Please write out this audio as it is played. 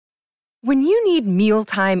When you need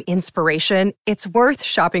mealtime inspiration, it's worth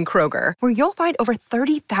shopping Kroger, where you'll find over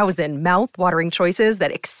 30,000 mouth-watering choices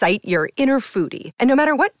that excite your inner foodie. And no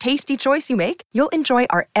matter what tasty choice you make, you'll enjoy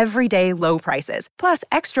our everyday low prices, plus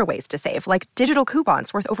extra ways to save, like digital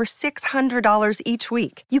coupons worth over $600 each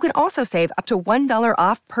week. You can also save up to $1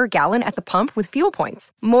 off per gallon at the pump with fuel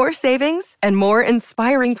points. More savings and more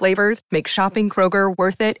inspiring flavors make shopping Kroger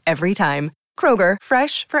worth it every time. Kroger,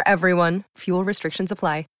 fresh for everyone. Fuel restrictions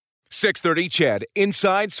apply. 630 CHED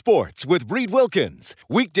Inside Sports with Reed Wilkins.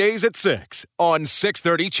 Weekdays at 6 on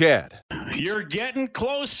 630 CHED. You're getting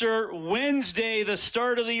closer. Wednesday, the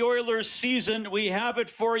start of the Oilers season. We have it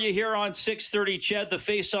for you here on 630 CHED. The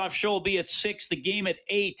face-off show will be at 6. The game at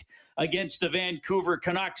 8 against the Vancouver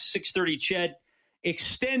Canucks. 630 CHED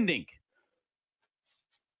extending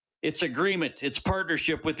its agreement, its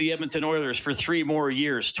partnership with the Edmonton Oilers for 3 more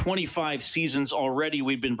years. 25 seasons already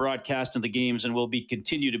we've been broadcasting the games, and will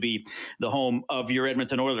continue to be the home of your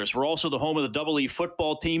Edmonton Oilers. We're also the home of the Double E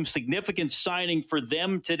football team. Significant signing for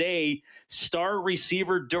them today. Star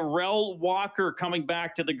receiver Darrell Walker coming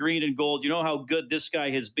back to the green and gold. You know how good this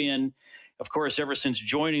guy has been, of course, ever since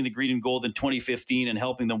joining the green and gold in 2015 and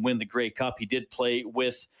helping them win the Grey Cup. He did play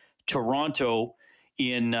with Toronto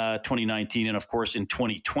in 2019, and of course in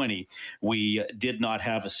 2020 we did not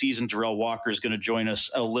have a season. Darrell Walker is going to join us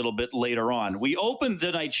a little bit later on. We opened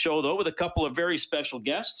tonight's show though with a couple of very special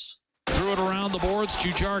guests. Threw it around the boards.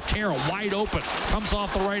 Jujhar Khaira wide open. Comes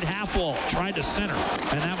off the right half wall. Tried to center.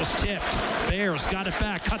 And that was tipped. Bears got it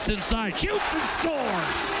back. Cuts inside. Shoots and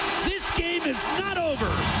scores. This game is not over.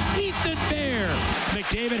 Ethan Bear.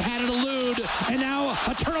 McDavid had it elude. And now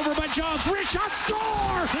a turnover by Johns. Wrist shot.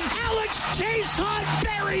 Score! Alex Chiasson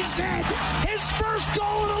buries it. His first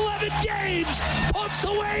goal in 11 games. Puts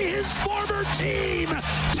away his former team.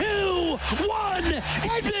 2-1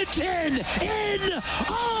 Edmonton in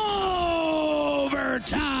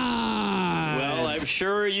overtime. Well, I'm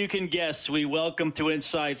sure you can guess. We welcome to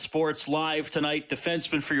Inside Sports live tonight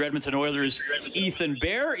defenseman for your Edmonton Oilers, Ethan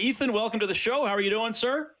Bear. Ethan, welcome to the show. How are you doing,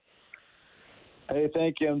 sir? Hey,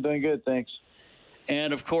 thank you. I'm doing good, thanks.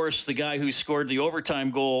 And, of course, the guy who scored the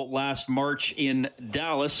overtime goal last March in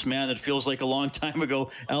Dallas, man, that feels like a long time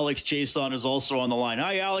ago, Alex Chiasson is also on the line.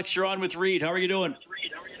 Hi, Alex. You're on with Reed. How are you doing?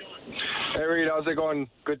 Hey, Reed. How's it going?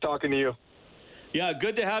 Good talking to you. Yeah,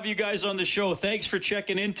 good to have you guys on the show. Thanks for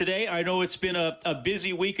checking in today. I know it's been a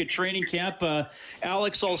busy week at training camp.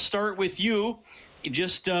 Alex, I'll start with you.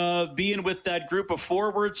 Just being with that group of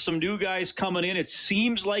forwards, some new guys coming in. It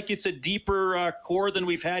seems like it's a deeper core than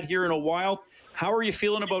we've had here in a while. How are you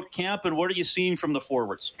feeling about camp, and what are you seeing from the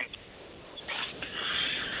forwards?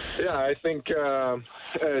 Yeah, I think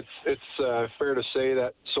it's fair to say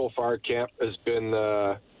that so far camp has been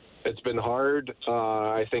it's been hard.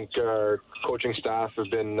 I think our coaching staff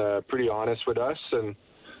have been pretty honest with us, and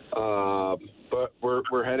but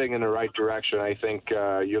we're heading in the right direction. I think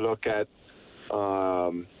you look at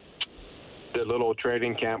the little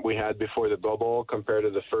training camp we had before the bubble compared to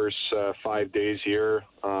the first 5 days here.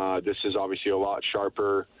 This is obviously a lot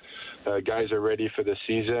sharper. Guys are ready for the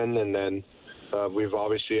season, and then we've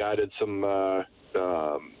obviously added some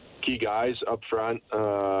key guys up front.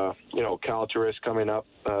 Cal Turris coming up,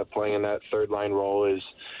 playing in that third line role is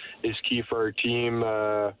key for our team.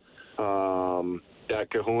 That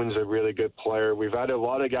Cahoon's a really good player. We've added a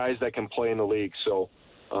lot of guys that can play in the league. So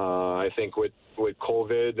I think with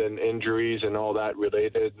COVID and injuries and all that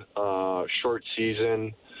related, short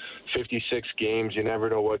season, 56 games, you never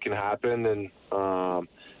know what can happen. And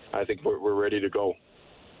I think we're ready to go.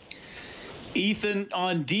 Ethan,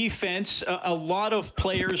 on defense, a lot of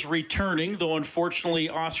players returning, though unfortunately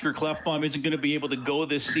Oscar Klefbom isn't going to be able to go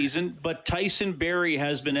this season. But Tyson Barrie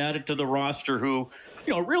has been added to the roster, who,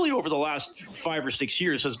 really over the last 5 or 6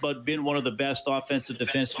 years has been one of the best offensive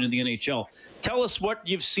defensemen in the NHL. Tell us what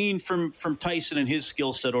you've seen from Tyson and his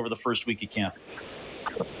skill set over the first week of camp.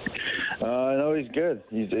 No, he's good.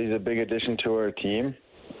 He's a big addition to our team.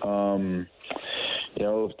 For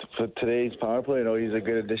today's power play, he's a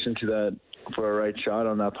good addition to that, for a right shot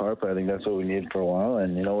on that power play. I think that's what we needed for a while.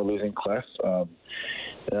 And, we're losing Clef.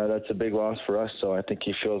 That's a big loss for us, so I think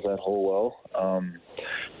he fills that hole well.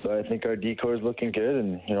 But I think our decor is looking good,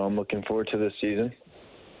 and, I'm looking forward to this season.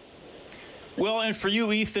 Well, and for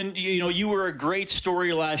you, Ethan, you were a great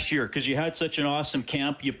story last year because you had such an awesome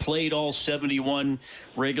camp. You played all 71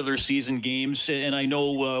 regular season games, and I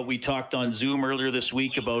know we talked on Zoom earlier this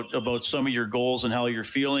week about some of your goals and how you're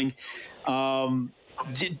feeling.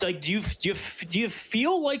 Do you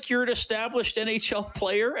feel like you're an established NHL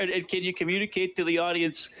player, and can you communicate to the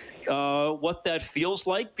audience what that feels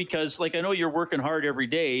like? Because, I know you're working hard every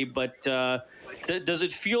day, but Does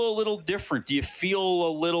it feel a little different? Do you feel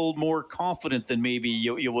a little more confident than maybe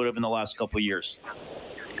you would have in the last couple of years?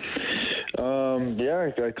 Yeah,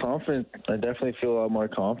 I got confident. I definitely feel a lot more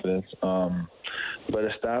confidence. But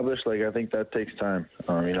established, like, I think that takes time.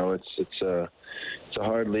 It's a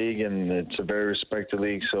hard league, and it's a very respected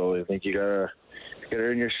league. So I think you gotta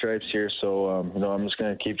earn your stripes here. So I'm just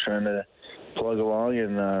gonna keep trying to plug along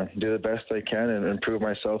and do the best I can and improve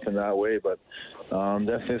myself in that way. But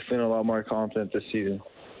definitely feeling a lot more confident this season.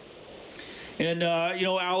 And,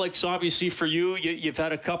 Alex, obviously for you've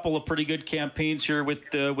had a couple of pretty good campaigns here with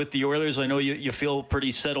the Oilers. I know you feel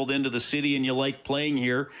pretty settled into the city and you like playing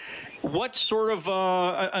here. What sort of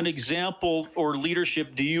an example or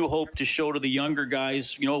leadership do you hope to show to the younger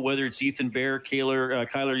guys, whether it's Ethan Bear, Kyler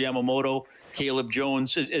Yamamoto, Caleb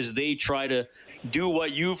Jones, as they try to do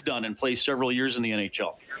what you've done and play several years in the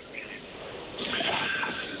NHL?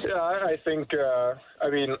 Yeah, I think,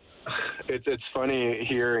 it's funny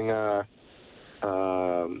hearing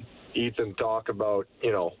Ethan talk about,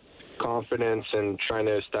 confidence and trying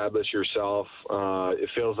to establish yourself. It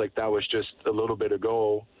feels like that was just a little bit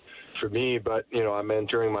ago for me, but, I'm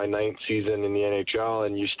entering my 9th season in the NHL,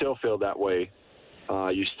 and you still feel that way.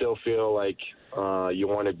 You still feel like you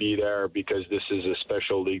want to be there because this is a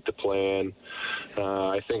special league to play in.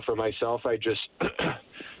 I think for myself, I just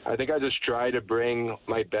try to bring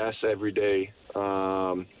my best every day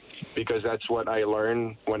because that's what I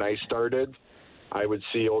learned when I started. I would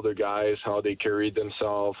see older guys, how they carried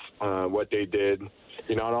themselves, what they did.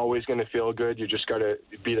 You're not always going to feel good. You just got to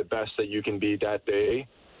be the best that you can be that day.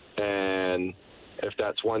 And if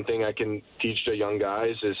that's one thing I can teach the young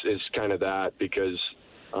guys is kind of that, because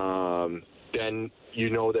then you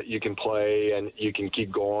know that you can play and you can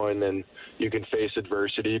keep going and you can face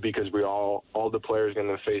adversity, because all the players are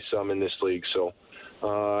going to face some in this league. So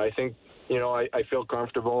I think, I feel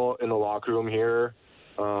comfortable in the locker room here.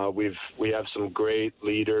 We have some great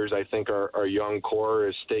leaders. I think our young core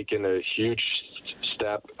has taken a huge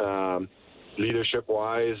step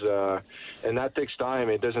leadership-wise, and that takes time.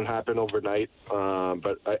 It doesn't happen overnight.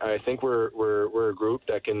 But I think we're a group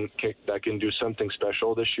that can do something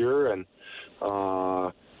special this year, and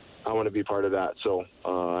I want to be part of that. So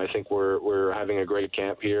I think we're having a great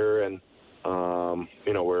camp here, and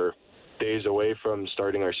we're days away from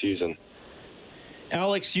starting our season.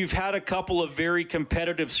 Alex, you've had a couple of very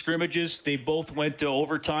competitive scrimmages. They both went to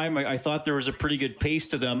overtime. I thought there was a pretty good pace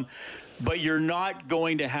to them, but you're not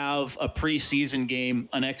going to have a preseason game,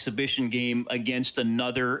 an exhibition game against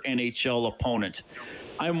another NHL opponent.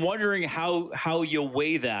 I'm wondering how you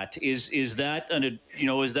weigh that. Is that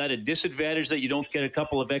a disadvantage that you don't get a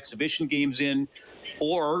couple of exhibition games in,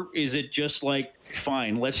 or is it just like,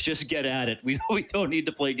 fine, let's just get at it? We don't need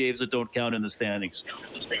to play games that don't count in the standings.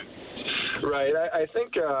 Right. I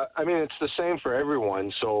think, it's the same for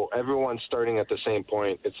everyone. So everyone's starting at the same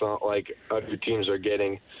point. It's not like other teams are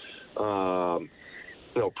getting,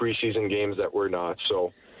 preseason games that we're not.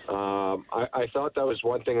 So I thought that was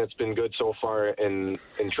one thing that's been good so far in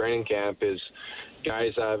training camp is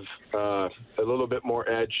guys have a little bit more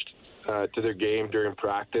edge to their game during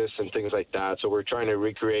practice and things like that. So we're trying to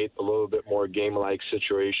recreate a little bit more game-like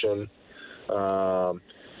situation.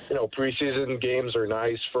 Preseason games are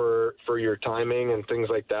nice for your timing and things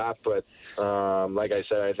like that. But like I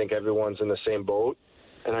said, I think everyone's in the same boat,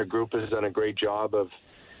 and our group has done a great job of,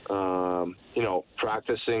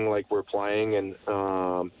 practicing like we're playing and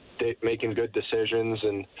making good decisions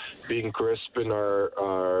and being crisp in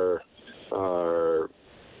our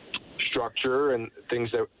structure and things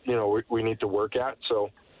that, we need to work at. So,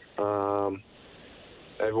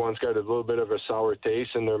 everyone's got a little bit of a sour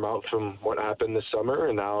taste in their mouth from what happened this summer,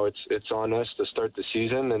 and now it's on us to start the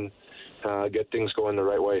season and get things going the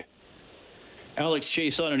right way. Alex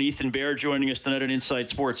Chiasson and Ethan Bear joining us tonight on Inside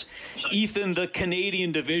Sports. Ethan, the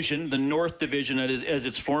Canadian division, the North Division as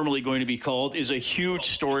it's formally going to be called, is a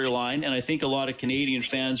huge storyline, and I think a lot of Canadian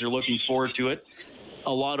fans are looking forward to it.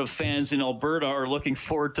 A lot of fans in Alberta are looking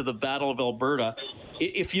forward to the Battle of Alberta.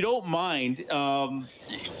 If you don't mind,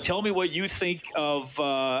 tell me what you think of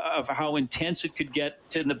how intense it could get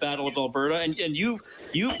in the Battle of Alberta. And you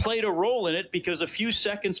played a role in it, because a few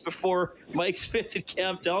seconds before Mike Smith and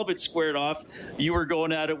Cam Talbot squared off, you were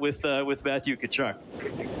going at it with Matthew Tkachuk.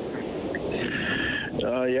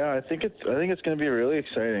 Yeah, I think it's going to be really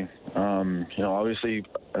exciting. Obviously,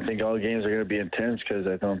 I think all games are going to be intense because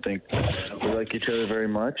I don't think we like each other very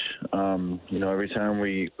much. Every time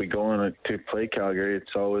we go in to play Calgary,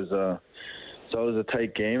 it's always a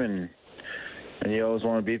tight game, and you always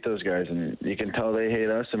want to beat those guys, and you can tell they hate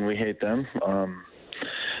us and we hate them.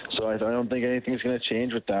 So I don't think anything's going to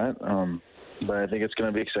change with that. but I think it's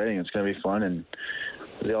going to be exciting. It's going to be fun, and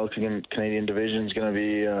the All-Canadian division is going to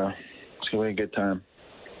be it's going to be a good time.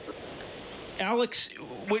 Alex,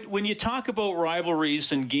 when you talk about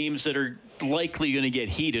rivalries and games that are likely going to get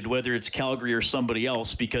heated, whether it's Calgary or somebody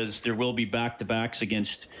else, because there will be back-to-backs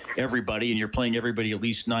against everybody and you're playing everybody at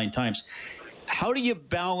least 9 times, how do you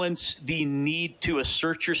balance the need to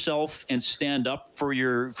assert yourself and stand up for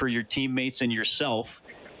your teammates and yourself?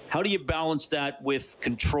 How do you balance that with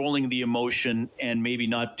controlling the emotion and maybe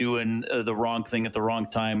not doing the wrong thing at the wrong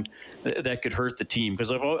time that could hurt the team?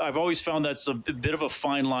 Because I've always found that's a bit of a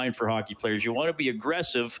fine line for hockey players. You want to be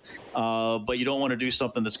aggressive, but you don't want to do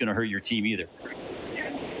something that's going to hurt your team either.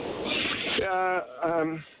 Yeah,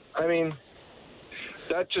 I mean,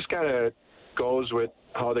 that just kind of goes with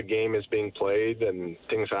how the game is being played, and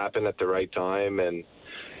things happen at the right time, and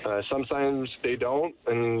sometimes they don't,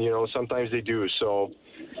 and sometimes they do. So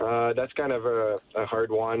that's kind of a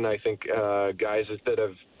hard one. I think guys that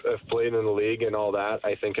have played in the league and all that,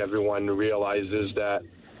 I think everyone realizes that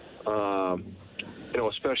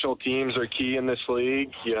special teams are key in this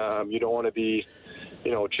league. You don't want to be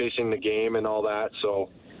chasing the game and all that. So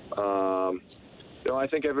I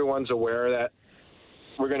think everyone's aware that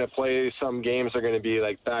we're going to play some games that are going to be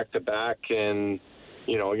like back-to-back, and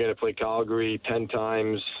we're going to play Calgary 10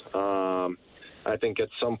 times. I think at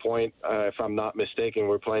some point, if I'm not mistaken,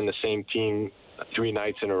 we're playing the same team 3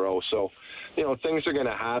 nights in a row. So, things are going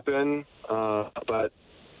to happen, but,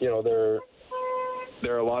 there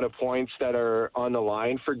are a lot of points that are on the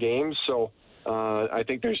line for games. So I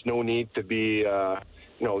think there's no need to be,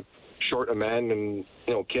 short a man and,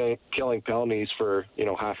 killing penalties for,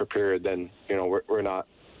 half a period. Then, we're not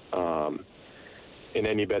in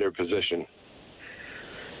any better position.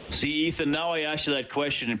 See, Ethan, now I asked you that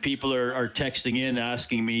question, and people are texting in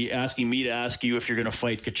asking me to ask you if you're going to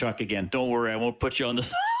fight Tkachuk again. Don't worry, I won't put you on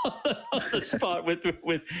the spot with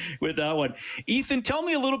that one. Ethan, tell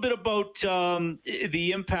me a little bit about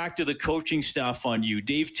the impact of the coaching staff on you.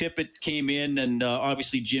 Dave Tippett came in, and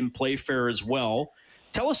obviously Jim Playfair as well.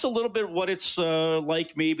 Tell us a little bit what it's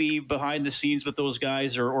like maybe behind the scenes with those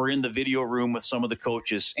guys or in the video room with some of the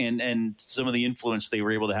coaches and some of the influence they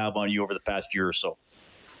were able to have on you over the past year or so.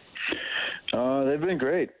 They've been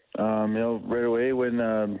great. Right away when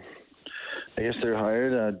I guess they're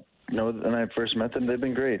hired, when I first met them, they've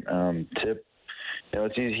been great. Tip,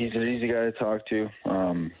 he's an easy guy to talk to.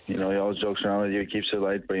 He always jokes around with you, he keeps it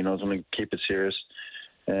light, but he knows when to keep it serious.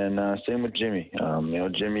 And same with Jimmy.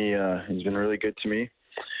 Jimmy, he's been really good to me.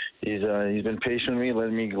 He's been patient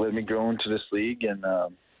with me, let me grow into this league, and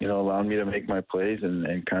allowing me to make my plays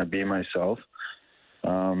and kind of be myself.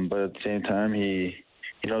 But at the same time, he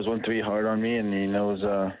knows when to be hard on me, and he knows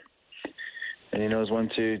when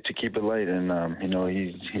to keep it light, and he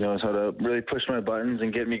knows how to really push my buttons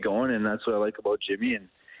and get me going, and that's what I like about Jimmy. And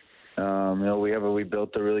we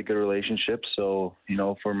built a really good relationship. So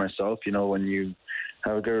for myself, when you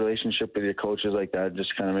have a good relationship with your coaches like that, it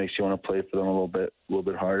just kind of makes you want to play for them a little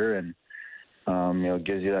bit harder, and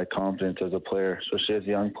gives you that confidence as a player, especially as a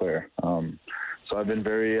young player. So I've been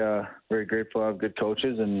very, very grateful. I have good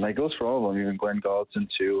coaches, and that goes for all of them, even Glenn Gallatin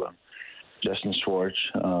too, Justin Schwartz.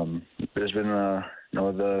 There's been,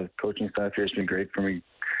 the coaching staff here has been great for me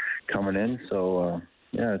coming in. So,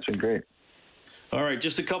 it's been great. All right,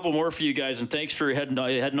 just a couple more for you guys, and thanks for heading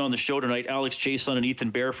on the show tonight. Alex Chiasson and Ethan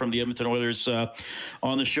Bear from the Edmonton Oilers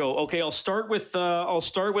on the show. Okay, I'll start with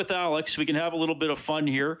Alex. We can have a little bit of fun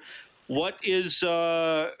here. What is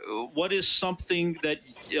something that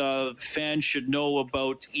fans should know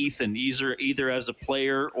about Ethan, either as a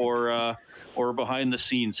player or behind the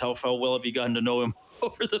scenes? How well have you gotten to know him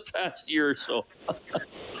over the past year or so?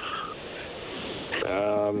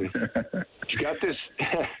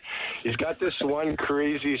 He's got this one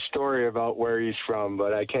crazy story about where he's from,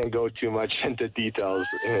 but I can't go too much into details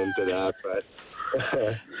into that. But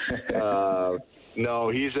no,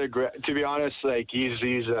 he's to be honest, like he's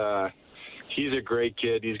a great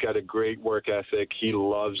kid. He's got a great work ethic. He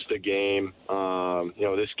loves the game.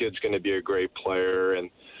 This kid's going to be a great player, and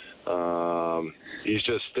he's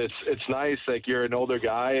just it's nice. Like you're an older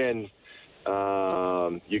guy, and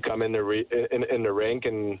you come in the rink,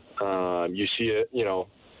 and you see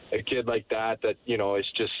a kid like that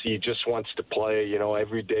it's just he just wants to play.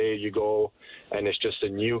 Every day you go, and it's just a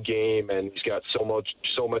new game, and he's got so much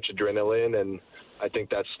adrenaline, and I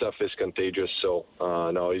think that stuff is contagious. So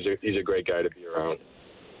no, he's a great guy to be around.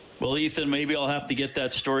 Well, Ethan, maybe I'll have to get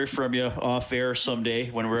that story from you off air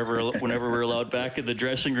someday, whenever we're allowed back in the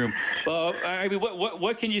dressing room.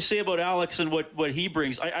 What can you say about Alex and what he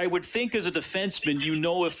brings? I would think as a defenseman,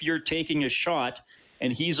 if you're taking a shot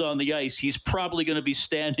and he's on the ice, he's probably going to be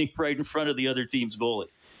standing right in front of the other team's goalie.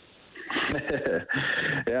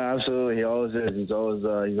 Yeah, absolutely. He always is. He's always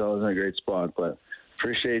in a great spot. But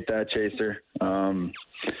appreciate that, Chaser.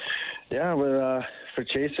 Yeah, but for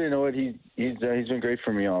Chaser, you know what? He's been great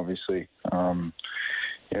for me, obviously. You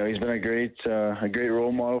know, he's been a great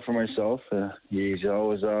role model for myself. He's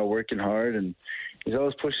always working hard, and he's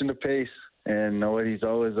always pushing the pace. And you know what? He's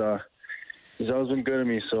always been good to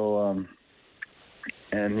me. So,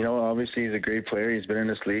 and you know, obviously he's a great player. He's been in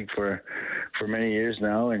this league for many years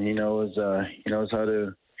now, and he knows how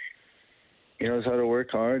to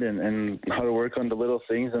work hard and how to work on the little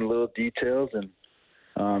things and little details. And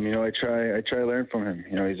you know, I try to learn from him.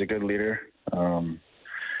 You know, he's a good leader, and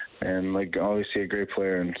like obviously a great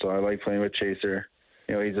player. And so I like playing with Chaser.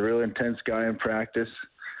 You know, he's a real intense guy in practice,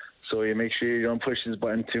 so you make sure you don't push his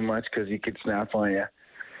button too much because he could snap on you.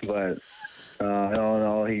 But all in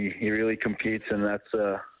all, he really competes, and that's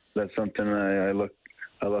something I look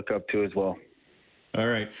up to as well. All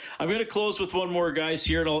right. I'm going to close with one more, guys,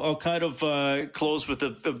 here, and I'll kind of close with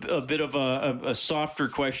a bit of a softer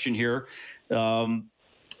question here. Alex,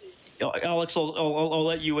 I'll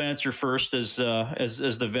let you answer first as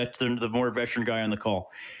the more veteran guy on the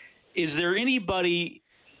call. Is there anybody,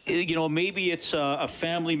 you know, maybe it's a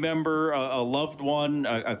family member, a loved one,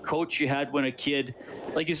 a coach you had when a kid,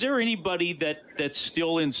 like, is there anybody that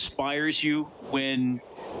still inspires you when,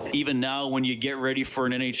 even now, when you get ready for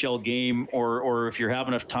an NHL game, or if you're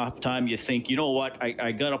having a tough time, you think, you know what,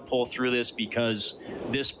 I got to pull through this because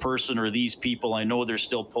this person or these people, I know they're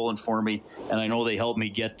still pulling for me, and I know they helped me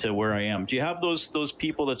get to where I am. Do you have those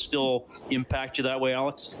people that still impact you that way,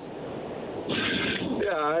 Alex?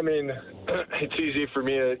 Yeah, I mean, it's easy for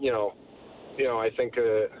me to, you know, I think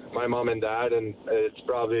my mom and dad, and it's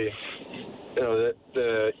probably, you know,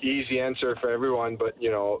 the easy answer for everyone, but,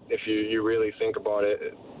 you know, if you really think about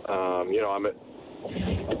it, you know, I'm a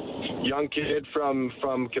young kid from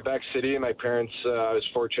Quebec City. My parents, I was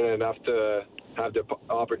fortunate enough to have the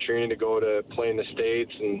opportunity to go to play in the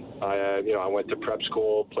States, and I went to prep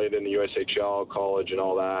school, played in the USHL, college, and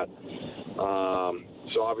all that.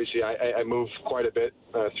 So obviously I moved quite a bit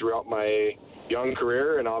throughout my young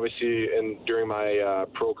career, and obviously during my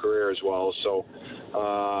pro career as well. So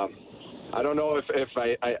I don't know if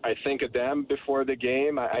I think of them before the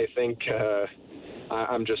game. I think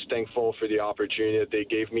I'm just thankful for the opportunity that they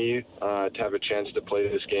gave me to have a chance to play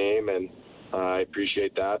this game, and I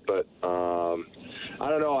appreciate that. But I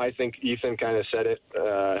don't know. I think Ethan kind of said it.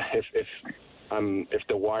 If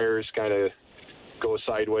the wires kind of go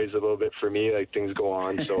sideways a little bit for me, like, things go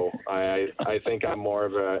on. So I think I'm more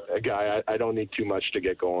of a guy. I don't need too much to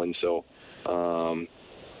get going. So I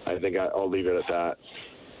think I'll leave it at that.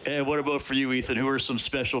 And what about for you, Ethan? Who are some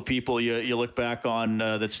special people you look back on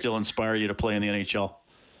that still inspire you to play in the NHL?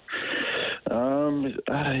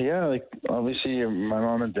 Yeah, like obviously my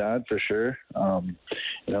mom and dad for sure.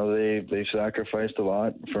 You know, they sacrificed a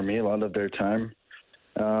lot for me, a lot of their time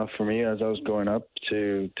for me as I was growing up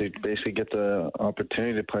to basically get the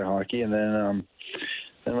opportunity to play hockey. And then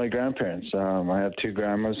my grandparents. I have two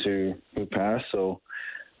grandmas who passed, so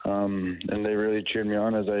and they really cheered me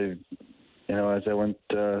on as I went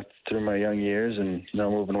through my young years, and, you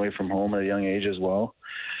know, moving away from home at a young age as well.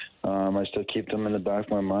 I still keep them in the back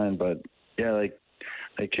of my mind. But yeah, like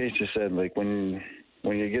Chase just said, like when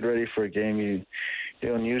you get ready for a game, you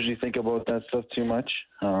don't usually think about that stuff too much.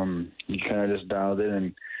 You kind of just dialed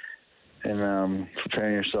in and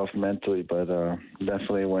preparing yourself mentally. But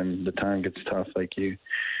definitely when the time gets tough, like you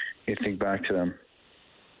think back to them.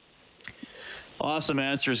 Awesome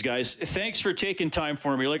answers, guys. Thanks for taking time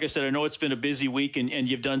for me. Like I said, I know it's been a busy week, and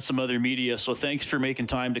you've done some other media, so thanks for making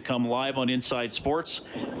time to come live on Inside Sports.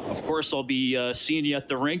 Of course, I'll be seeing you at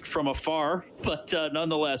the rink from afar, but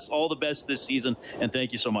nonetheless, all the best this season, and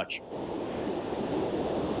thank you so much.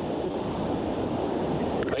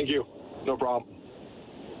 Thank you. No problem.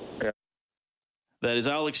 Yeah. That is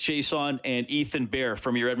Alex Chiasson and Ethan Bear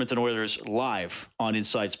from your Edmonton Oilers live on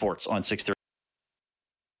Inside Sports on 6:30.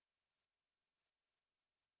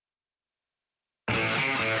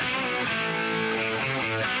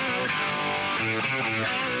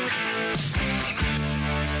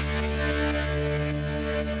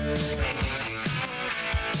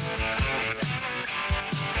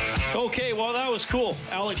 Okay, well, that was cool.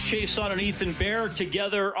 Alex Chiasson and Ethan Bear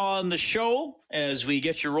together on the show as we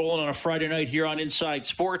get you rolling on a Friday night here on Inside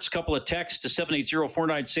Sports. Couple of texts to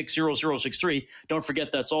 780-496-0063. Don't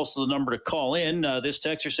forget, that's also the number to call in. This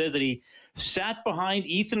texter says that he sat behind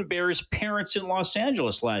Ethan Bear's parents in Los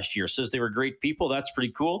Angeles last year. Says they were great people. That's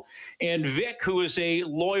pretty cool. And Vic, who is a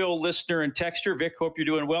loyal listener and texter, Vic, hope you're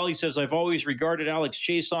doing well. He says, I've always regarded Alex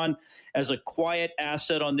Chiasson as a quiet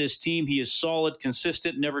asset on this team. He is solid,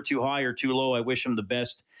 consistent, never too high or too low. I wish him the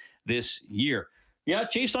best this year. Yeah,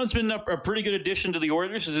 Chiasson's been a pretty good addition to the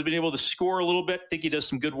Oilers. He's been able to score a little bit. I think he does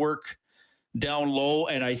some good work down low,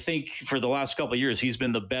 and I think for the last couple of years, he's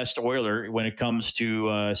been the best Oiler when it comes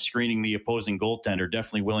to screening the opposing goaltender.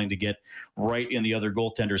 Definitely willing to get right in the other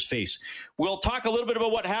goaltender's face. We'll talk a little bit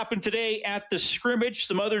about what happened today at the scrimmage,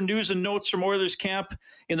 some other news and notes from Oilers camp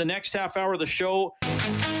in the next half hour of the show.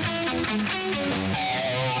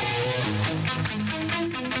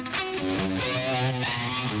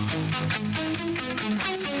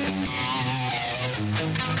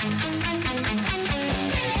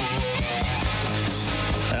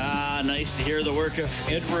 Nice to hear the work of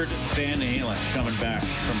Edward Van Halen coming back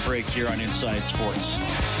from break here on Inside Sports.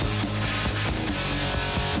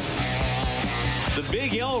 The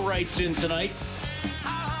Big L writes in tonight.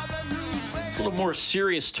 A little more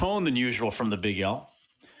serious tone than usual from the Big L.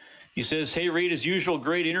 He says, hey, Reed, as usual,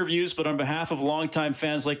 great interviews, but on behalf of longtime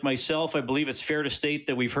fans like myself, I believe it's fair to state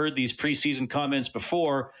that we've heard these preseason comments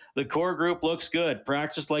before. The core group looks good.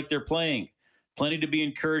 Practice like they're playing. Plenty to be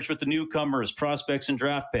encouraged with the newcomers, prospects, and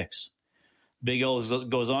draft picks. Big L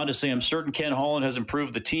goes on to say, I'm certain Ken Holland has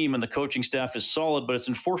improved the team and the coaching staff is solid, but it's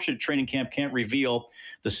unfortunate training camp can't reveal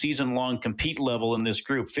the season-long compete level in this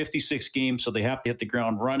group. 56 games, so they have to hit the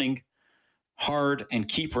ground running hard and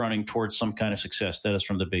keep running towards some kind of success. That is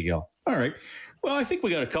from the Big L. All right. Well, I think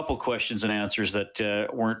we got a couple questions and answers that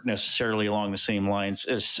weren't necessarily along the same lines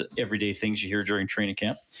as everyday things you hear during training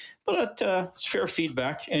camp. But it's fair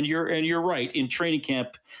feedback, and you're right. In training camp,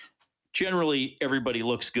 generally everybody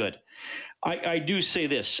looks good. I do say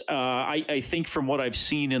this. I think from what I've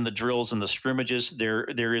seen in the drills and the scrimmages,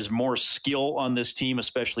 there is more skill on this team,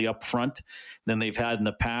 especially up front, than they've had in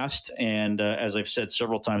the past. And as I've said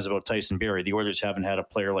several times about Tyson Barrie, the Oilers haven't had a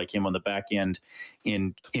player like him on the back end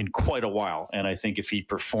in quite a while. And I think if he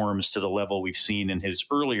performs to the level we've seen in his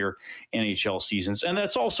earlier NHL seasons, and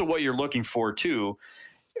that's also what you're looking for too,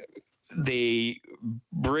 they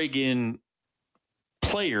bring in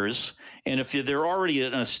players, and if they're already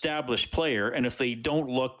an established player, and if they don't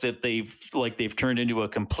look that they've turned into a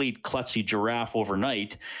complete klutzy giraffe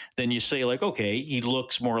overnight, then you say, like, okay, he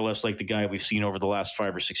looks more or less like the guy we've seen over the last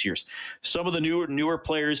 5 or 6 years. Some of the newer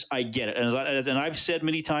players, I get it, and I've said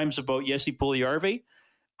many times about Jesse Puljujarvi,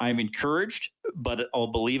 I'm encouraged, but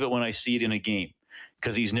I'll believe it when I see it in a game,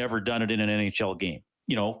 because he's never done it in an NHL game.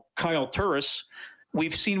 You know, Kyle Turris,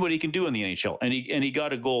 we've seen what he can do in the NHL, and he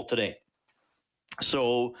got a goal today.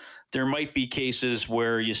 So there might be cases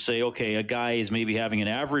where you say, okay, a guy is maybe having an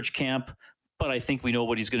average camp, but I think we know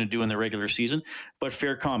what he's going to do in the regular season. But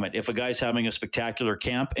fair comment, if a guy's having a spectacular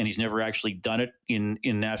camp and he's never actually done it in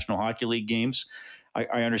National Hockey League games,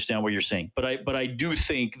 I understand what you're saying. But I do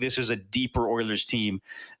think this is a deeper Oilers team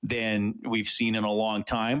than we've seen in a long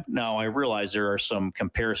time. Now, I realize there are some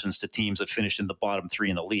comparisons to teams that finished in the bottom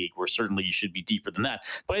 3 in the league, where certainly you should be deeper than that.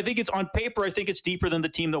 But I think it's on paper, I think it's deeper than the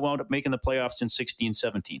team that wound up making the playoffs in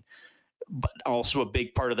 16-17. But also a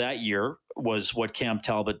big part of that year was what Cam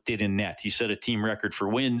Talbot did in net. He set a team record for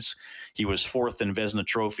wins. He was 4th in Vezina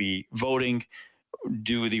Trophy voting.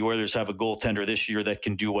 Do the Oilers have a goaltender this year that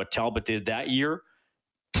can do what Talbot did that year?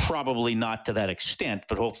 Probably not to that extent,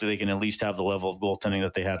 but hopefully they can at least have the level of goaltending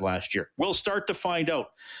that they had last year. We'll start to find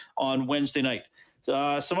out on Wednesday night.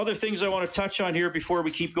 Some other things I want to touch on here before we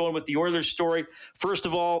keep going with the Oilers story. First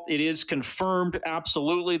of all, it is confirmed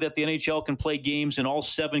absolutely that the NHL can play games in all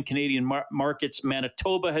 7 Canadian markets.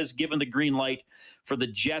 Manitoba has given the green light for the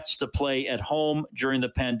Jets to play at home during the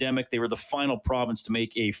pandemic. They were the final province to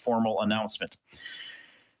make a formal announcement.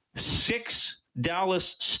 6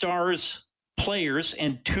 Dallas Stars players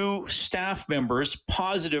and 2 staff members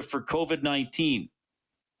positive for COVID-19.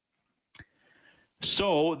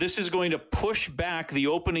 So this is going to push back the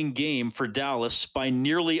opening game for Dallas by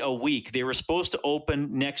nearly a week. They were supposed to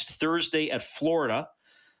open next Thursday at Florida.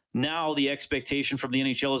 Now the expectation from the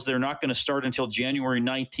NHL is they're not going to start until January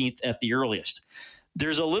 19th at the earliest.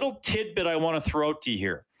 There's a little tidbit I want to throw out to you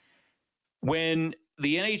here. When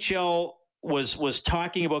the NHL was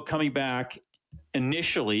talking about coming back,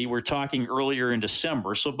 initially, we're talking earlier in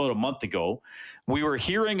December, so about a month ago, we were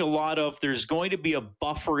hearing a lot of there's going to be a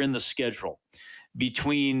buffer in the schedule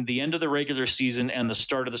between the end of the regular season and the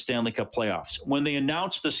start of the Stanley Cup playoffs. When they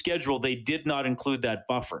announced the schedule, they did not include that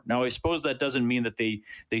buffer. Now, I suppose that doesn't mean that they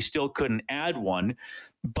still couldn't add one,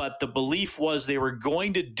 but the belief was they were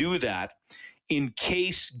going to do that in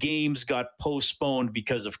case games got postponed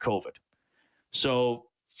because of COVID. So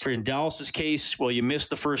for in Dallas's case, well, you missed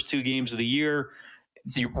the first 2 games of the year.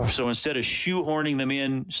 So instead of shoehorning them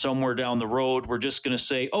in somewhere down the road, we're just going to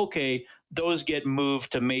say, okay, those get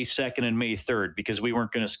moved to May 2nd and May 3rd because we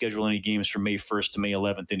weren't going to schedule any games from May 1st to May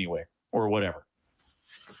 11th anyway, or whatever.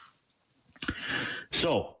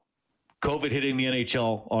 So COVID hitting the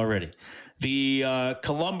NHL already. The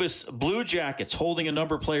Columbus Blue Jackets holding a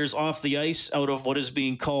number of players off the ice out of what is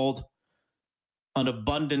being called an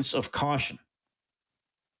abundance of caution.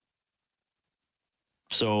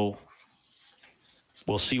 So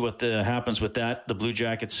we'll see what happens with that. The Blue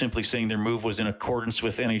Jackets simply saying their move was in accordance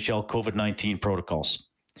with NHL COVID-19 protocols.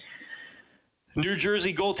 New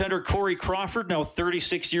Jersey goaltender Corey Crawford, now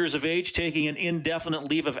 36 years of age, taking an indefinite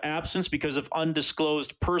leave of absence because of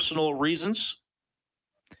undisclosed personal reasons.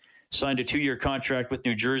 Signed a 2-year contract with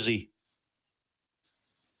New Jersey.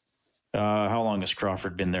 How long has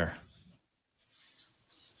Crawford been there?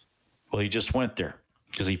 Well, he just went there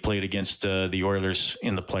because he played against the Oilers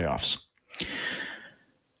in the playoffs.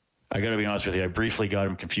 I got to be honest with you. I briefly got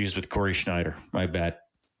him confused with Corey Schneider. My bad.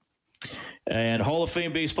 And Hall of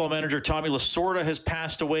Fame baseball manager Tommy Lasorda has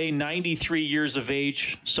passed away, 93 years of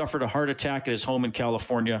age, suffered a heart attack at his home in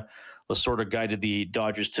California. Lasorda guided the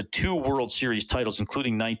Dodgers to 2 World Series titles,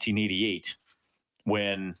 including 1988,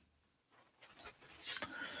 when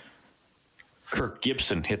Kirk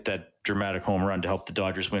Gibson hit that dramatic home run to help the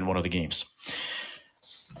Dodgers win one of the games.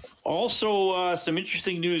 Also, some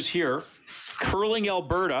interesting news here. Curling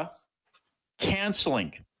Alberta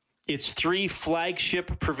canceling its 3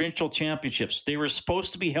 flagship provincial championships. They were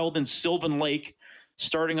supposed to be held in Sylvan Lake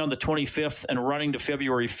starting on the 25th and running to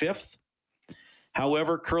February 5th.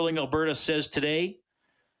 However, Curling Alberta says today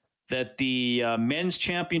that the men's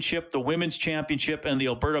championship, the women's championship, and the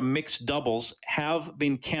Alberta mixed doubles have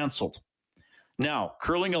been canceled. Now,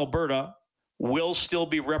 Curling Alberta will still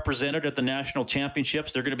be represented at the national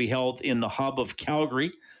championships. They're going to be held in the hub of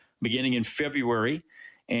Calgary beginning in February.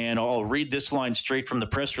 And I'll read this line straight from the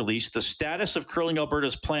press release. The status of Curling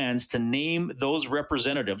Alberta's plans to name those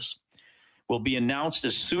representatives will be announced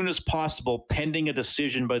as soon as possible, pending a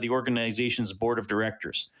decision by the organization's board of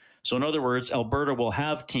directors. So in other words, Alberta will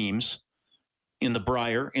have teams in the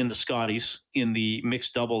Brier, in the Scotties, in the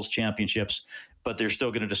mixed doubles championships, but they're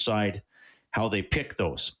still going to decide how they pick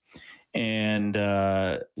those. And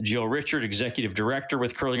Joe Richard, executive director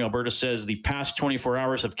with Curling Alberta, says the past 24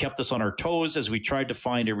 hours have kept us on our toes as we tried to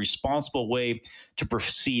find a responsible way to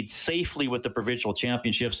proceed safely with the provincial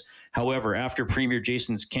championships. However, after Premier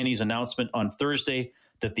Jason Kenney's announcement on Thursday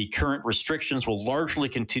that the current restrictions will largely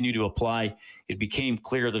continue to apply, it became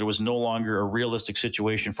clear that it was no longer a realistic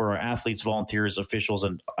situation for our athletes, volunteers, officials,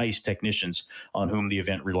 and ice technicians on whom the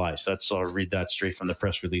event relies. I'll read that straight from the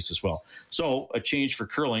press release as well. So a change for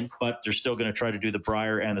curling, but they're still going to try to do the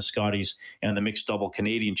Brier and the Scotties and the mixed double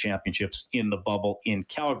Canadian championships in the bubble in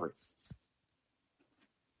Calgary.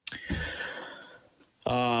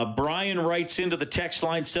 Brian writes into the text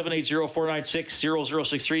line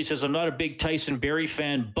 780-496-0063, says, I'm not a big Tyson Barrie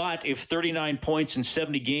fan, but if 39 points in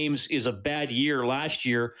 70 games is a bad year last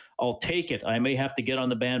year, I'll take it. I may have to get on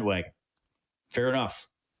the bandwagon. Fair enough.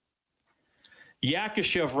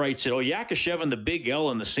 Yakashev writes it. Oh, Yakashev and the Big L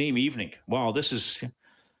in the same evening. Wow, this is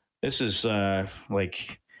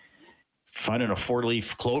like finding a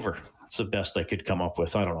 4-leaf clover. That's the best I could come up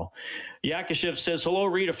with. I don't know. Yakashev says, hello,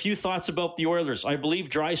 Reed. A few thoughts about the Oilers. I believe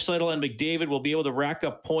Draisaitl and McDavid will be able to rack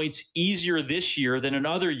up points easier this year than in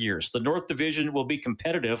other years. The North Division will be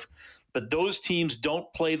competitive, but those teams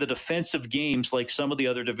don't play the defensive games like some of the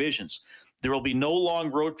other divisions. There will be no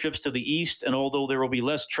long road trips to the East, and although there will be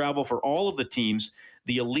less travel for all of the teams,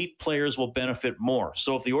 the elite players will benefit more.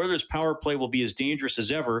 So if the Oilers' power play will be as dangerous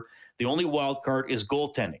as ever, the only wild card is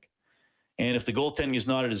goaltending. And if the goaltending is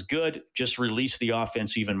not as good, just release the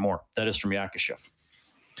offense even more. That is from Yakashev.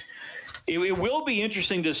 It will be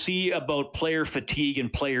interesting to see about player fatigue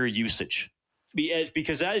and player usage.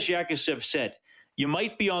 Because as Yakashev said, you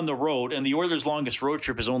might be on the road, and the Oilers' longest road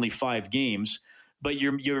trip is only 5 games, but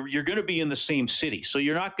you're going to be in the same city. So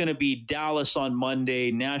you're not going to be Dallas on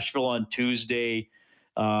Monday, Nashville on Tuesday,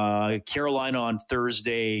 Carolina on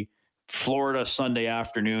Thursday, Florida Sunday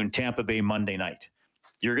afternoon, Tampa Bay Monday night.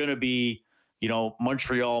 You're going to be,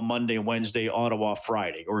 Montreal Monday, Wednesday, Ottawa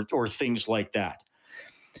Friday, or things like that.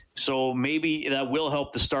 So maybe that will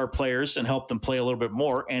help the star players and help them play a little bit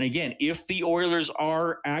more. And again, if the Oilers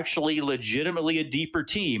are actually legitimately a deeper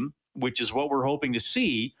team, which is what we're hoping to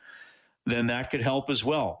see, then that could help as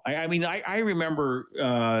well. I remember,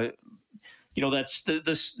 that's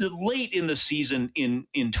the late in the season in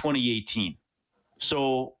 2018.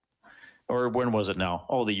 So, or when was it now?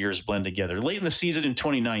 All the years blend together. Late in the season in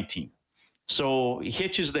 2019. So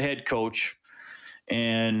Hitch is the head coach,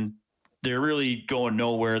 and they're really going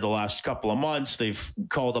nowhere the last couple of months. They've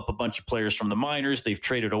called up a bunch of players from the minors. They've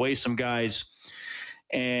traded away some guys,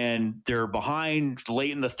 and they're behind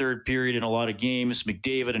late in the third period in a lot of games.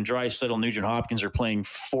 McDavid and Draisaitl, Nugent-Hopkins are playing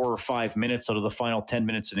 4 or 5 minutes out of the final 10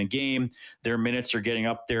 minutes in a game. Their minutes are getting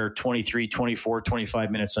up there 23, 24,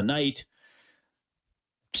 25 minutes a night.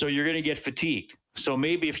 So you're going to get fatigued. So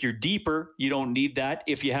maybe if you're deeper, you don't need that.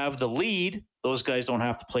 If you have the lead, those guys don't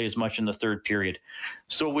have to play as much in the third period.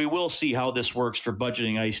 So we will see how this works for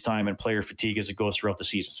budgeting ice time and player fatigue as it goes throughout the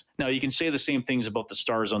seasons. Now, you can say the same things about the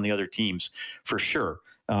Stars on the other teams for sure.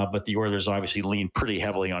 But the Oilers obviously lean pretty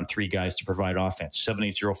heavily on 3 guys to provide offense.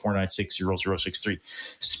 780-496-0063.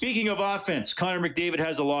 Speaking of offense, Connor McDavid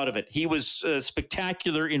has a lot of it. He was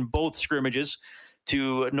spectacular in both scrimmages.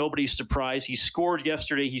 To nobody's surprise, he scored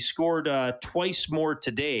yesterday. He scored twice more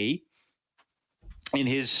today. And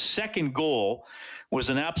his second goal was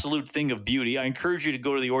an absolute thing of beauty. I encourage you to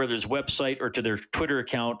go to the Oilers website or to their Twitter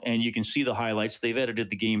account, and you can see the highlights. They've edited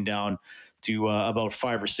the game down to about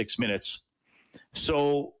 5 or 6 minutes.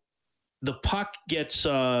 So the puck gets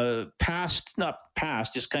just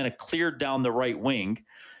kind of cleared down the right wing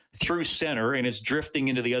through center, and it's drifting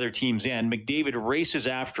into the other team's end. McDavid races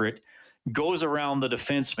after it, goes around the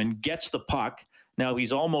defenseman, gets the puck. Now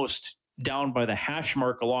he's almost down by the hash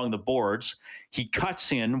mark along the boards. He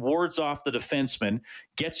cuts in, wards off the defenseman,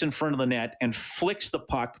 gets in front of the net, and flicks the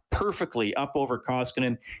puck perfectly up over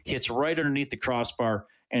Koskinen, hits right underneath the crossbar,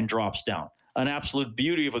 and drops down. An absolute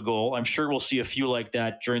beauty of a goal. I'm sure we'll see a few like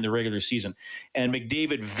that during the regular season. And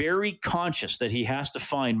McDavid very conscious that he has to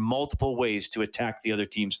find multiple ways to attack the other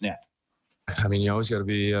team's net. I mean, you always got to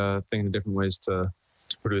be thinking of different ways to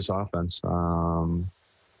produce offense.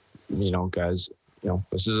 Guys,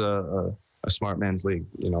 this is a smart man's league.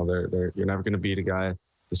 You're never going to beat a guy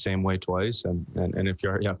the same way twice. And if you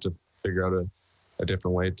have to figure out a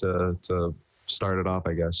different way to start it off,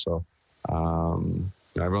 I guess. So,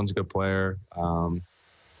 everyone's a good player.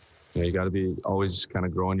 You got to be always kind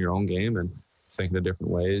of growing your own game and thinking of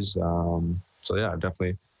different ways. I've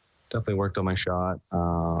definitely worked on my shot.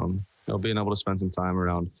 Being able to spend some time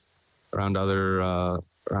around other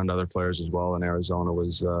players as well in Arizona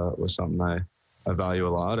was something I value a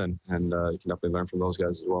lot, and you can definitely learn from those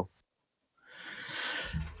guys as well.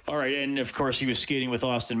 All right, and of course he was skating with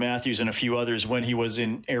Austin Matthews and a few others when he was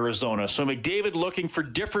in Arizona. So McDavid looking for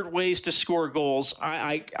different ways to score goals.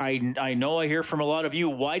 I know I hear from a lot of you,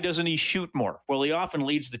 why doesn't he shoot more? Well, he often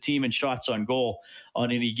leads the team in shots on goal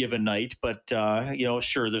on any given night, but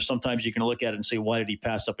sure, there's sometimes you can look at it and say, why did he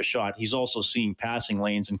pass up a shot? He's also seeing passing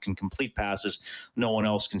lanes and can complete passes no one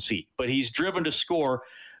else can see. But he's driven to score.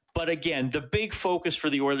 But again, the big focus for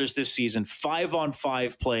the Oilers this season,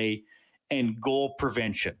 5-on-5 play and goal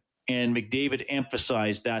prevention. And McDavid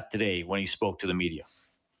emphasized that today when he spoke to the media.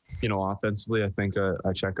 Offensively, I think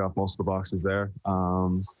I check off most of the boxes there.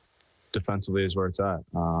 Defensively is where it's at.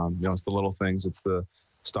 It's the little things. It's the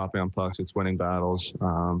stopping on pucks. It's winning battles.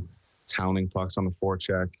 It's hounding pucks on the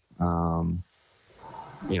forecheck.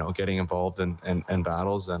 Getting involved in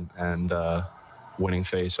battles and winning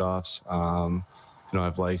faceoffs.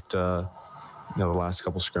 I've liked the last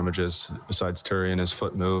couple scrimmages, besides Turry and his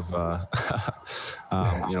foot move, where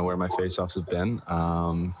my faceoffs have been.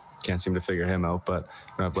 Can't seem to figure him out, but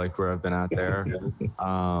I've liked where I've been at there.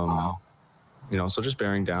 So just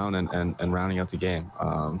bearing down and rounding out the game.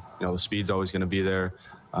 The speed's always going to be there.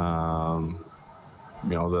 The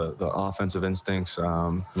offensive instincts,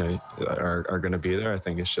 are going to be there. I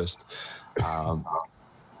think it's just,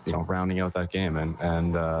 rounding out that game and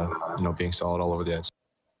being solid all over the ice.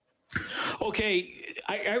 Okay,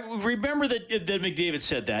 I remember that McDavid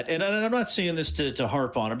said that, and I'm not saying this to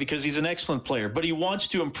harp on him because he's an excellent player, but he wants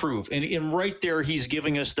to improve. And right there, he's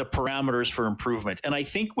giving us the parameters for improvement. And I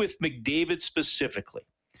think with McDavid specifically,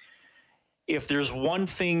 if there's one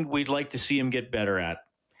thing we'd like to see him get better at,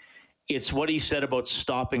 it's what he said about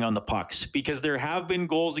stopping on the pucks, because there have been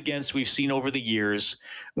goals against we've seen over the years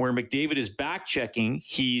where McDavid is back checking,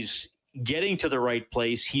 he's getting to the right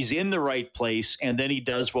place, he's in the right place, and then he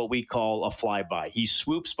does what we call a flyby. He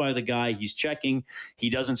swoops by the guy, he's checking, he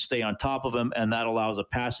doesn't stay on top of him, and that allows a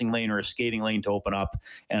passing lane or a skating lane to open up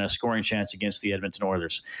and a scoring chance against the Edmonton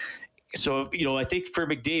Oilers. So, I think for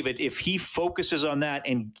McDavid, if he focuses on that,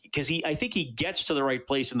 and because I think he gets to the right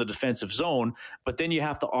place in the defensive zone, but then you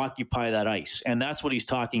have to occupy that ice. And that's what he's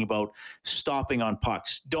talking about, stopping on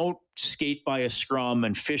pucks. Don't skate by a scrum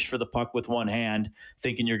and fish for the puck with one hand,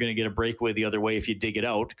 thinking you're going to get a breakaway the other way if you dig it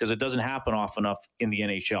out, because it doesn't happen often enough in the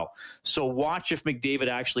NHL. So watch if McDavid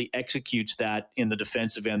actually executes that in the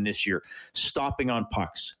defensive end this year, stopping on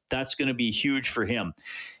pucks. That's going to be huge for him.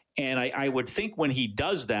 And I would think when he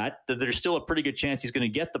does that there's still a pretty good chance he's going to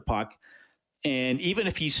get the puck. And even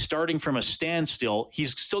if he's starting from a standstill,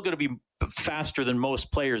 he's still going to be faster than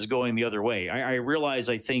most players going the other way. I realize,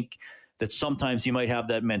 I think that sometimes he might have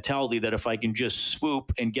that mentality that if I can just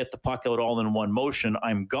swoop and get the puck out all in one motion,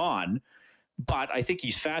 I'm gone. But I think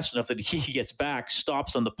he's fast enough that he gets back,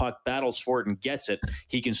 stops on the puck, battles for it, and gets it.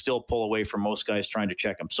 He can still pull away from most guys trying to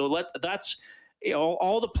check him. So that's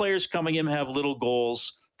all the players coming in have little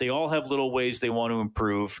goals. They all have little ways they want to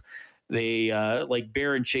improve. They, like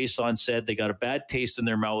Bear and Chason said, they got a bad taste in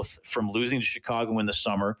their mouth from losing to Chicago in the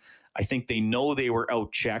summer. I think they know they were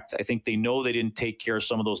out-checked. I think they know they didn't take care of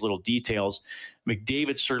some of those little details.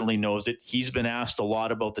 McDavid certainly knows it. He's been asked a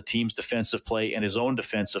lot about the team's defensive play and his own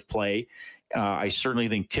defensive play. I certainly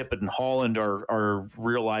think Tippett and Holland are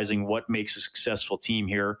realizing what makes a successful team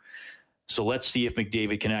here. So let's see if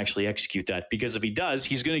McDavid can actually execute that, because if he does,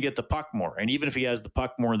 he's going to get the puck more. And even if he has the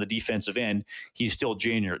puck more in the defensive end, he's still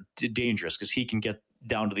dangerous because he can get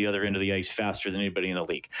down to the other end of the ice faster than anybody in the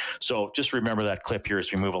league. So just remember that clip here as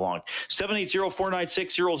we move along.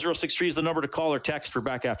 780-496-0063 is the number to call or text. We're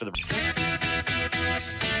back after the break.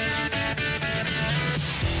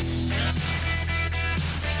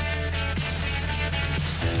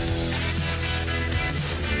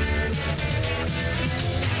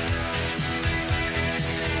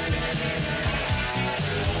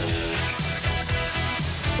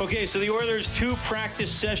 Okay, so the Oilers 2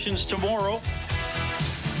 practice sessions tomorrow.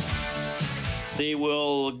 They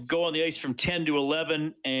will go on the ice from 10 to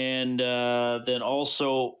 11 and then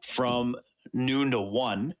also from noon to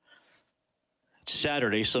 1. It's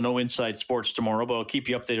Saturday, so no Inside Sports tomorrow, but I'll keep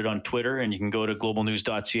you updated on Twitter, and you can go to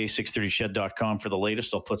globalnews.ca, 630shed.com for the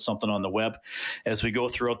latest. I'll put something on the web as we go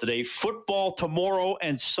throughout the day. Football tomorrow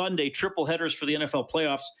and Sunday, triple headers for the NFL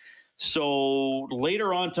playoffs. So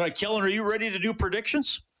later on tonight, Kellen, are you ready to do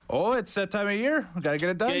predictions? Oh, it's that time of year. We got to get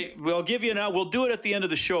it done. Okay, we'll give you now. We'll do it at the end of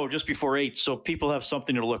the show, just before 8, so people have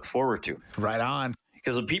something to look forward to. Right on.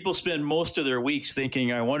 Because people spend most of their weeks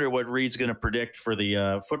thinking, I wonder what Reed's going to predict for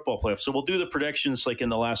the football playoffs. So we'll do the predictions like in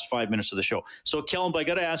the last 5 minutes of the show. So, Kellen, I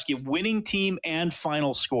got to ask you, winning team and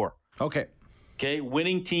final score. Okay,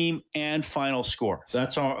 winning team and final score.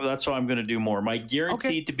 That's how I'm going to do more. My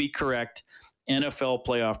guaranteed to be correct NFL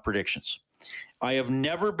playoff predictions. I have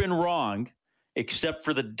never been wrong, except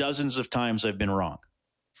for the dozens of times I've been wrong.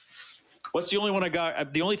 What's the only one I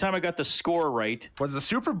got? The only time I got the score right was the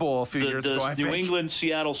Super Bowl a few years ago. The New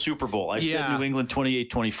England-Seattle Super Bowl. I said New England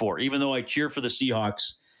 28-24. Even though I cheer for the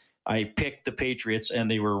Seahawks, I picked the Patriots, and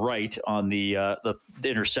they were right on the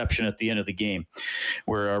interception at the end of the game,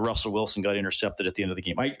 where Russell Wilson got intercepted at the end of the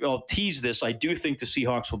game. I'll tease this. I do think the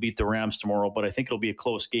Seahawks will beat the Rams tomorrow, but I think it'll be a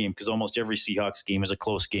close game because almost every Seahawks game is a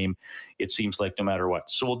close game, it seems like, no matter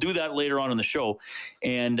what. So we'll do that later on in the show.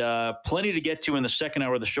 And plenty to get to in the second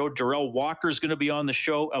hour of the show. Darrell Walker is going to be on the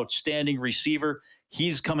show, outstanding receiver.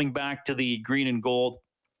 He's coming back to the green and gold.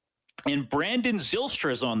 And Brandon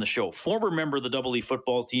Zylstra is on the show, former member of the Double E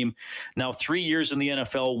football team, now 3 years in the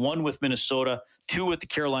NFL, 1 with Minnesota, 2 with the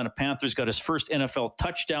Carolina Panthers, got his first NFL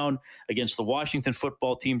touchdown against the Washington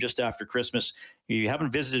football team just after Christmas. You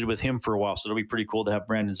haven't visited with him for a while, so it'll be pretty cool to have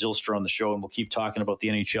Brandon Zylstra on the show, and we'll keep talking about the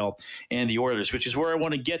NHL and the Oilers, which is where I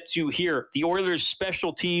want to get to here. The Oilers'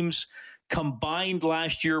 special teams combined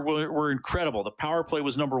last year were incredible. The power play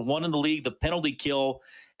was number 1 in the league. The penalty kill,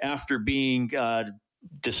 after being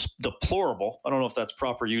deplorable. I don't know if that's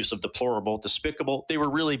proper use of deplorable, despicable. They were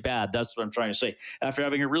really bad. That's what I'm trying to say. After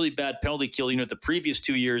having a really bad penalty kill unit the previous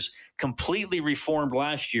 2 years, completely reformed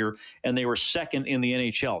last year, and they were second in the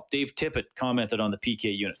NHL. Dave Tippett commented on the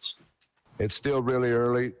PK units. It's still really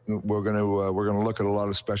early. We're gonna look at a lot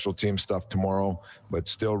of special team stuff tomorrow, but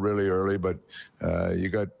still really early. But you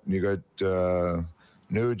got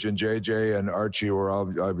Nuge and JJ and Archie were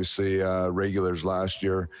obviously regulars last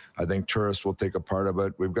year. I think Turris will take a part of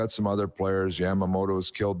it. We've got some other players. Yamamoto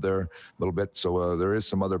was killed there a little bit, so there is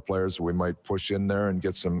some other players we might push in there and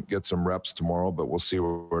get some reps tomorrow. But we'll see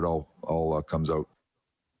where it all comes out.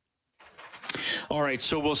 All right,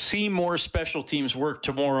 so we'll see more special teams work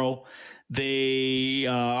tomorrow. They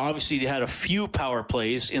obviously had a few power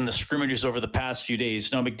plays in the scrimmages over the past few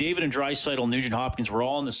days. Now, McDavid and Draisaitl, Nugent Hopkins were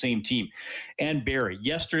all on the same team. And Barrie.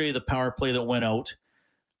 Yesterday, the power play that went out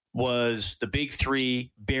was the big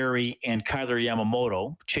three, Barrie and Kyler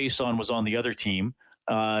Yamamoto. Chason was on the other team.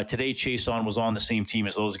 Today, Chason was on the same team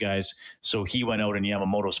as those guys, so he went out in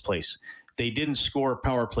Yamamoto's place. They didn't score a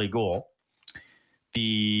power play goal.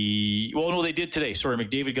 They did today. Sorry,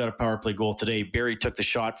 McDavid got a power play goal today. Barrie took the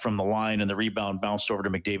shot from the line, and the rebound bounced over to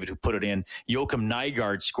McDavid, who put it in. Joakim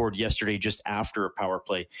Nygard scored yesterday just after a power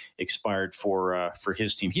play expired for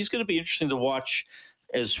his team. He's going to be interesting to watch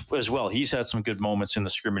as well. He's had some good moments in the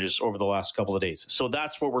scrimmages over the last couple of days. So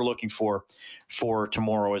that's what we're looking for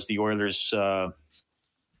tomorrow as the Oilers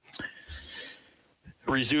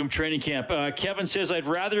resume training camp. Kevin says, I'd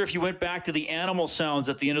rather if you went back to the animal sounds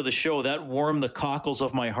at the end of the show. That warmed the cockles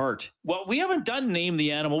of my heart. Well, we haven't done Name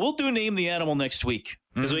the Animal. We'll do Name the Animal next week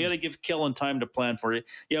because we got to give Kellen time to plan for it.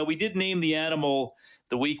 Yeah, we did Name the Animal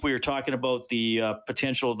the week we were talking about the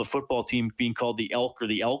potential of the football team being called the Elk or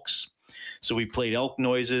the Elks. So we played elk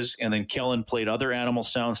noises, and then Kellen played other animal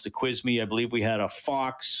sounds to quiz me. I believe we had a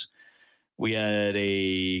fox. We had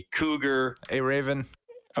a cougar. A raven.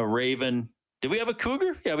 A raven. Did we have a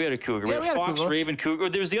cougar? Yeah, we had a cougar. Yeah, we had a fox, raven, cougar.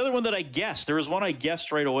 There was the other one that I guessed. There was one I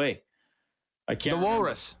guessed right away. I can't remember.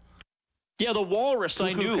 Walrus. Yeah, the walrus.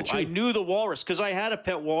 I knew the walrus because I had a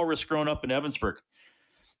pet walrus growing up in Evansburg.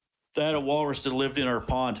 I had a walrus that lived in our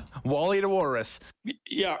pond. Wally the walrus.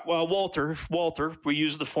 Yeah, well, Walter. We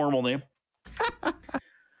use the formal name.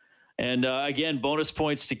 And again, bonus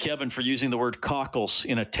points to Kevin for using the word cockles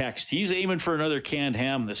in a text. He's aiming for another canned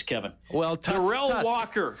ham, this Kevin. Well, Darrell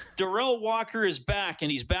Walker is back, and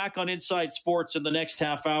he's back on Inside Sports in the next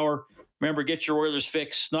half hour. Remember, get your Oilers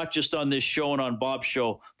fix, not just on this show and on Bob's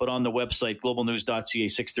show, but on the website, globalnews.ca,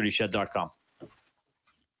 630ched.com.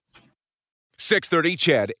 630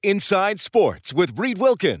 Ched Inside Sports with Reed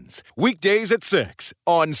Wilkins. Weekdays at 6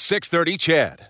 on 630 Ched.